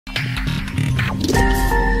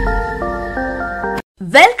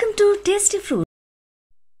Welcome to tasty fruit.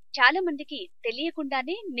 చాలా మందికి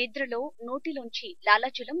తెలియకుండానే నిద్రలో నోటిలోంచి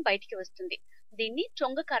లాలాజలం బయటికి వస్తుంది. దీన్ని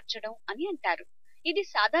చొంగ కార్చడం అని అంటారు. ఇది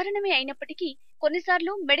సాధారణమే అయినప్పటికీ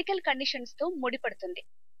కొన్నిసార్లు మెడికల్ కండిషన్స్ తో ముడిపడుతుంది.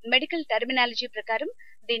 మెడికల్ టెర్మినాలజీ ప్రకారం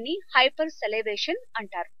దీన్ని హైపర్ సెలైవేషన్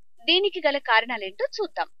అంటారు. దీనికి గల కారణాలేంటో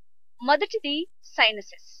చూద్దాం. మొదటిది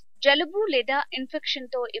సైనసెస్. జలుబు లేదా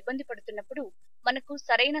ఇన్ఫెక్షన్ తో ఇబ్బంది పడుతున్నప్పుడు మనకు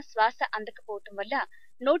సరైన శ్వాస అందకపోవటం వల్ల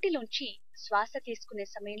నోటిలోంచి శ్వాస తీసుకునే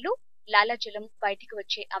సమయంలో లాలాజలం బయటికి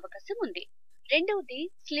వచ్చే అవకాశం ఉంది. రెండవది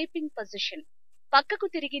స్లీపింగ్ పొజిషన్. పక్కకు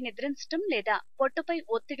తిరిగి నిద్రించటం లేదా పొట్టపై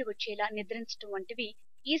ఒత్తిడి వచ్చేలా నిద్రించటం వంటివి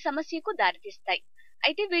ఈ సమస్యకు దారితీస్తాయి.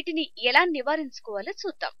 అయితే వీటిని ఎలా నివారించుకోవాలో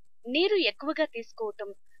చూద్దాం. నీరు ఎక్కువగా తీసుకోవటం,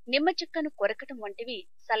 నిమ్మ చెక్కను కొరకటం వంటివి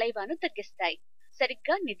సలైవాను తగ్గిస్తాయి.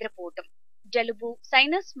 సరిగ్గా నిద్రపోవటం, జలుబు,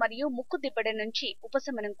 సైనస్ మరియు ముక్కు దిబ్బడ నుంచి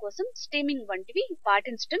ఉపశమనం కోసం స్టీమింగ్ వంటివి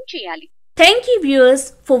పాటించటం చేయాలి. Thank you viewers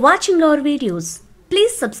for watching our videos.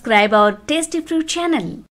 Please subscribe our Tasty Fruit channel.